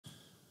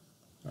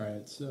All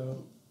right,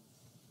 so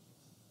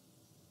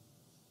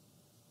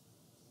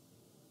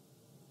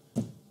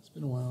it's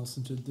been a while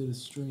since I did a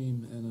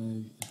stream,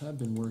 and I have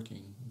been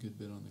working a good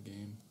bit on the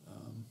game.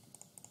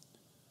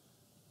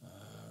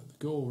 The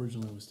goal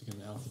originally was to get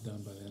an alpha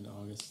done by the end of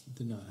August. It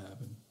did not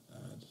happen.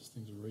 Just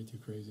things were way too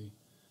crazy,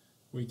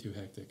 way too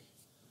hectic.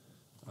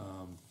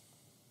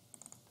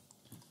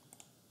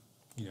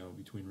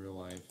 Between real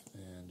life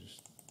and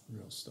just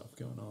real stuff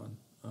going on.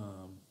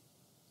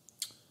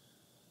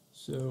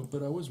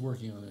 But I was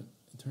working on it.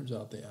 It turns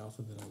out the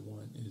alpha that I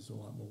want is a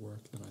lot more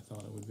work than I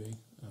thought it would be.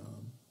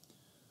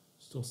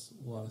 Still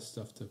a lot of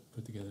stuff to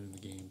put together in the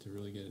game to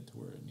really get it to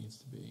where it needs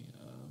to be.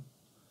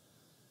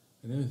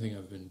 And the other thing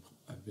I've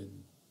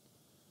been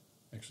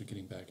actually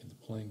getting back into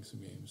playing some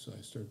games. So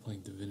I started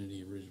playing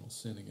Divinity Original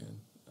Sin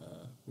again,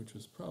 which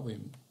was probably a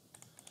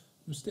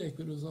mistake,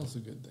 but it was also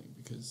a good thing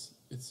because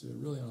it's a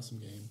really awesome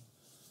game.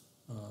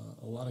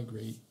 A lot of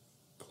great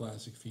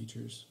classic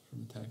features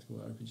from a tactical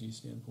RPG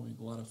standpoint.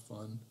 A lot of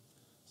fun,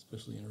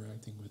 especially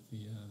interacting with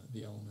the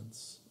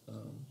elements.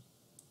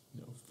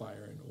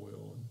 Fire and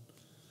oil and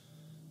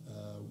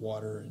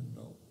water and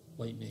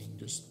lightning,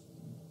 just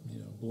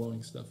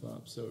blowing stuff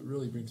up. So it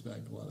really brings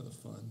back a lot of the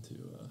fun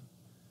to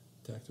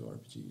tactical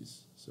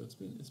RPGs. So it's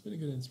been a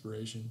good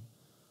inspiration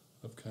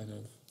of kind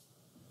of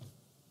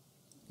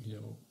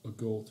a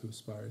goal to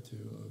aspire to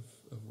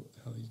of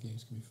how these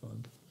games can be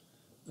fun.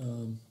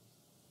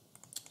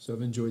 So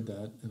I've enjoyed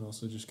that, and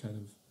also just kind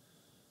of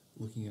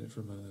looking at it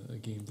from a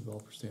game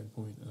developer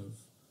standpoint of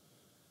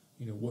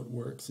what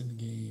works in the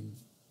game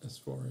as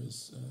far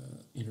as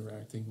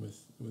interacting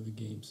with the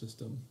game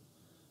system.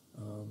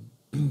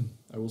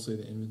 I will say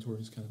the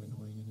inventory is kind of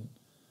annoying in it.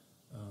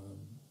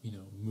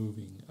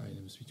 Moving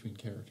items between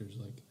characters,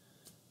 like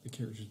the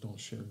characters don't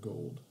share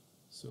gold.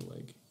 So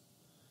like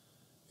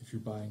if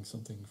you're buying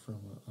something from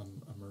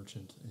a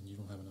merchant and you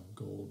don't have enough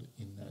gold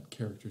in that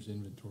character's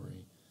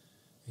inventory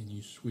and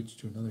you switch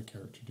to another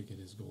character to get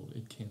his gold,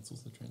 it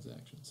cancels the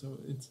transaction. So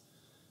it's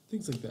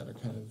things like that are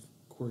kind of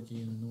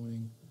quirky and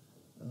annoying.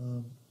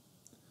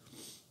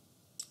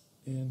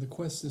 And the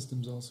quest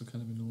system's also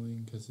kind of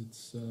annoying because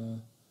it's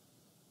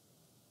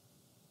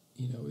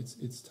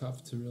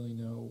tough to really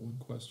know when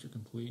quests are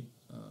complete.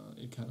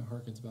 It kind of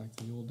harkens back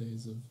to the old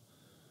days of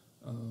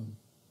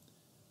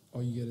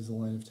all you get is a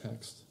line of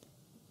text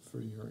for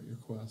your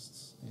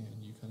quests,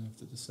 and you kind of have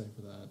to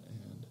decipher that,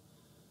 and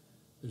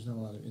there's not a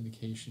lot of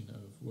indication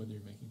of whether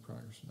you're making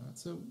progress or not.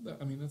 So,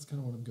 that's kind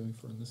of what I'm going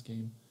for in this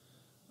game,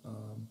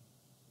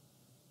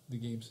 the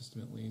game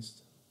system at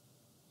least.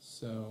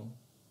 So,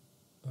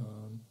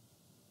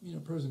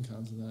 pros and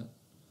cons of that.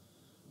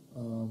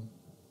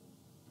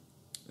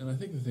 And I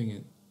think the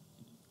thing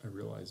I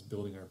realize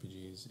building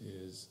RPGs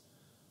is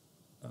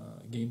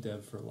game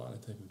dev for a lot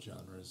of type of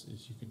genres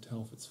is you can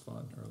tell if it's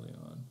fun early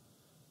on.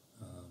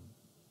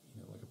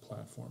 Like a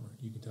platformer,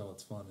 you can tell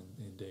it's fun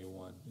in day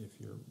one if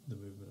the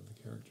movement of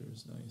the character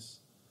is nice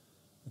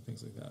and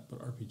things like that. But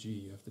RPG,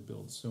 you have to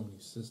build so many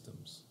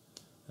systems,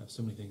 have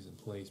so many things in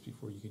place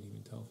before you can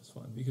even tell if it's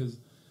fun. Because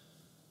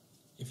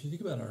if you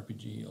think about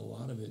RPG, a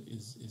lot of it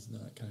is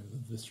not kind of the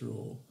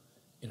visceral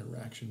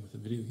interaction with a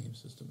video game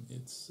system.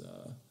 It's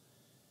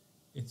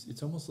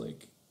almost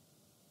like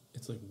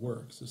it's like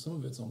work. So some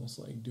of it's almost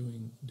like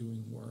doing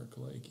work,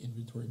 like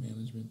inventory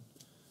management,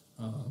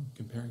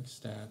 comparing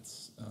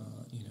stats,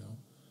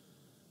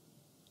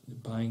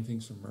 buying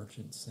things from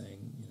merchants,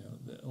 saying,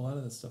 a lot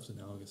of that stuff's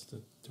analogous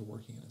to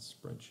working in a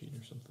spreadsheet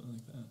or something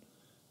like that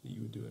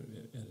you would do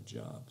at a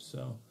job.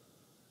 So,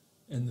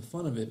 and the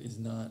fun of it is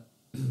not,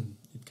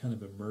 it kind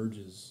of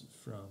emerges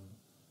from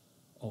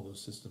all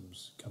those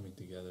systems coming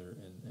together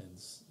and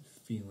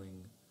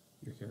feeling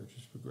your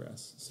characters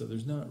progress. So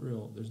there's not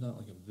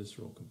like a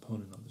visceral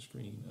component on the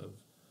screen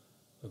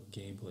of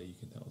gameplay you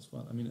can tell is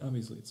fun.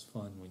 Obviously it's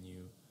fun when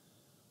you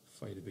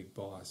fight a big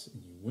boss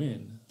and you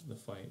win the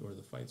fight, or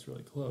the fight's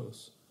really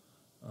close.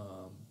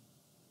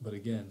 But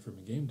again, from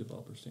a game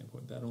developer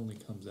standpoint, that only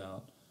comes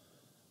out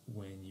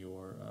when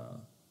you're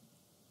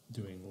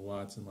doing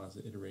lots and lots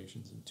of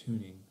iterations and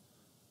tuning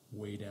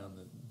way down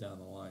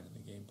the line in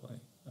the gameplay,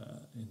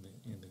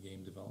 in the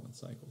game development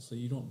cycle. So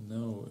you don't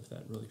know if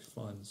that really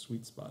fun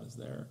sweet spot is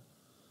there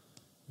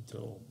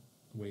until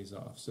ways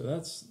off. So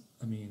that's,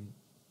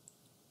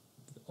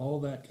 all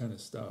that kind of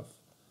stuff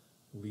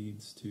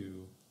leads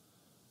to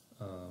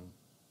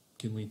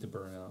can lead to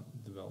burnout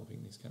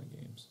developing these kind of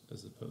games,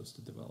 as opposed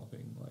to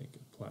developing like a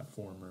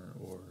platformer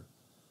or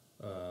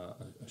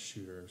a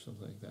shooter or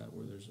something like that,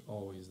 where there's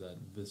always that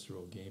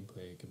visceral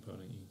gameplay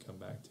component you can come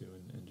back to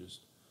and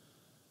just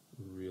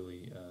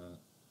really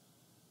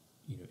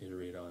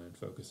iterate on and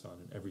focus on,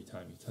 and every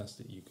time you test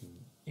it you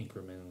can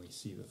incrementally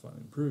see the fun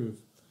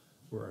improve.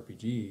 For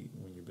RPG,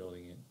 when you're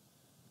building it,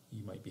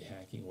 you might be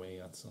hacking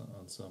away on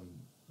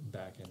some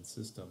back-end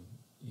system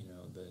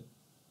that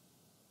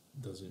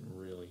doesn't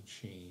really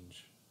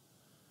change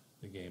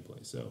the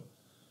gameplay. So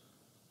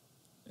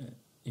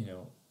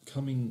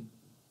coming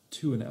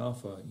to an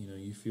alpha,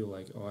 you feel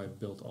like, oh, I've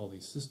built all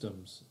these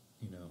systems,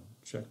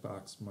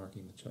 checkbox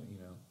marking the check,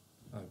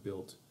 I've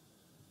built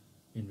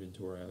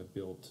inventory, I've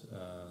built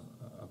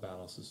a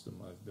battle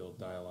system, I've built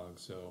dialogue,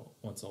 so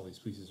once all these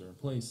pieces are in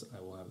place,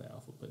 I will have the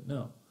alpha. But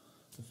no,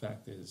 the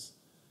fact is,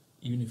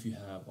 even if you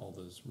have all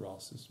those raw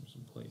systems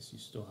in place, you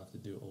still have to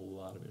do a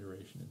lot of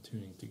iteration and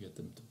tuning to get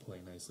them to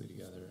play nicely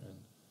together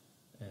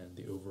and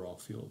the overall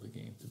feel of the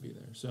game to be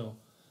there. So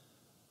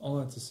all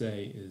that to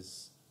say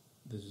is,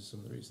 those are some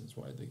of the reasons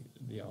why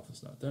the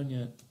alpha's not done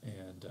yet,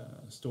 and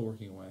still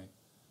working away,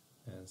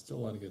 and still a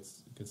lot of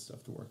good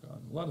stuff to work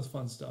on. A lot of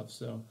fun stuff.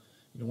 So,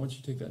 once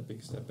you take that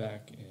big step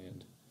back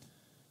and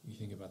you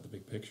think about the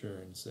big picture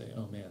and say,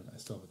 oh man, I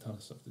still have a ton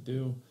of stuff to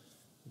do,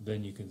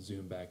 then you can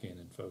zoom back in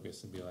and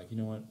focus and be like, you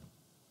know what,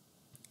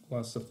 a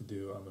lot of stuff to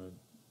do. I'm going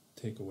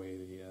to take away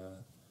the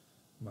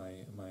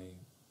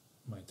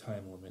my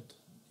time limit,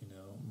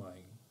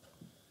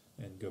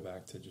 and go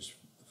back to just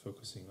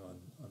focusing on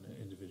an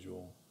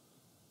individual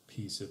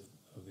piece of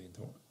the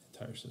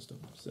entire system.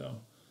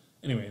 So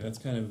anyway, that's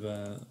kind of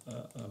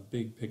a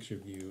big picture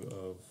view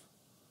of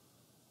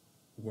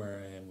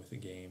where I am with the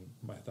game,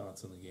 my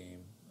thoughts on the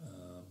game,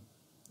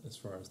 as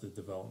far as the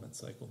development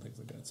cycle and things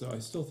like that. So I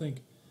still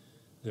think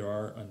there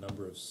are a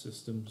number of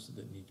systems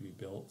that need to be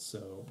built.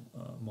 So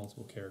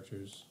multiple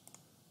characters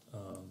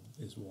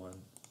is one.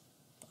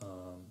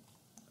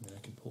 I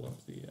can pull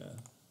up the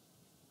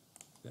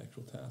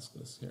actual task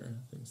list here,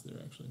 things that are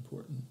actually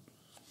important.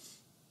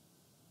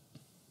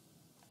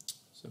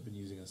 So I've been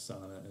using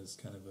Asana as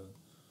kind of a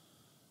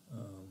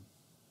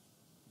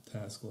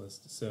task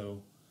list.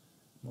 So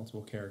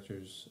multiple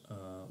characters.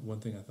 One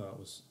thing I thought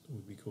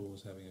would be cool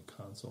was having a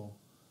console.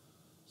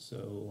 So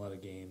a lot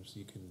of games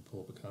you can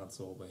pull up a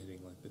console by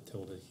hitting like the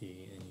tilde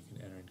key, and you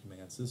can enter in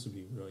commands. This would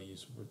be really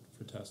useful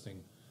for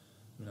testing.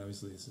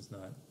 Obviously this is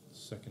not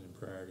second in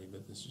priority,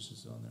 but this is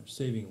just on there.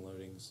 Saving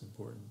loading is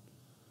important.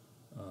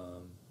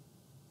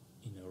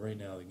 Right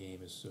now the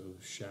game is so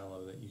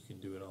shallow that you can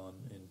do it on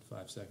in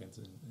 5 seconds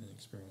and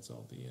experience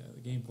all the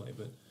gameplay.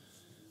 But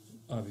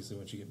obviously,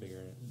 once you get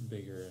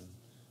bigger and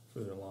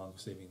further along,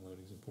 saving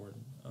loading is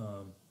important.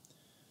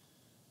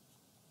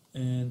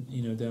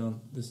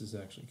 This is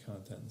actually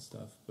content and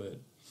stuff, but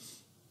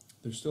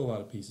there's still a lot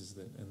of pieces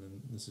and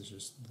then this is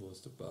just the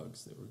list of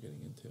bugs that we're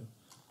getting into.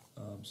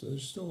 So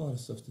there's still a lot of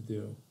stuff to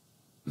do.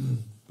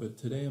 But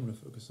today I'm going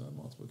to focus on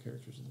multiple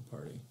characters in the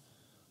party,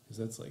 because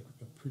that's like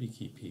a pretty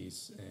key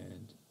piece,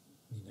 and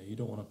you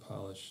don't want to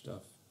polish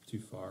stuff too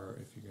far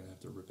if you're going to have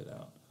to rip it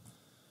out.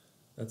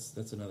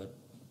 That's another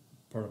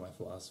part of my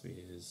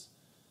philosophy is,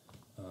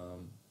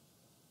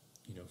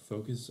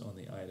 focus on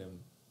the item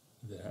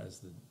that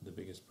has the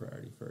biggest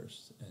priority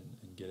first,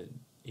 and get it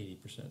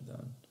 80%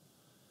 done.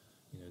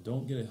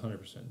 Don't get it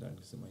 100% done,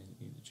 because it might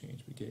need to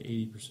change, but get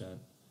 80%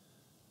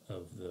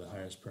 of the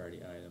highest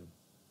priority item,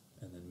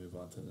 and then move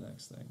on to the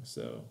next thing.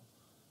 So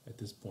at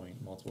this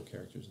point, multiple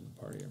characters in the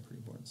party are pretty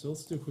important. So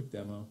let's do a quick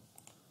demo,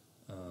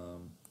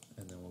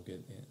 and then we'll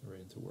get right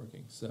into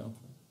working. So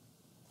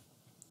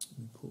let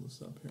me pull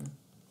this up here.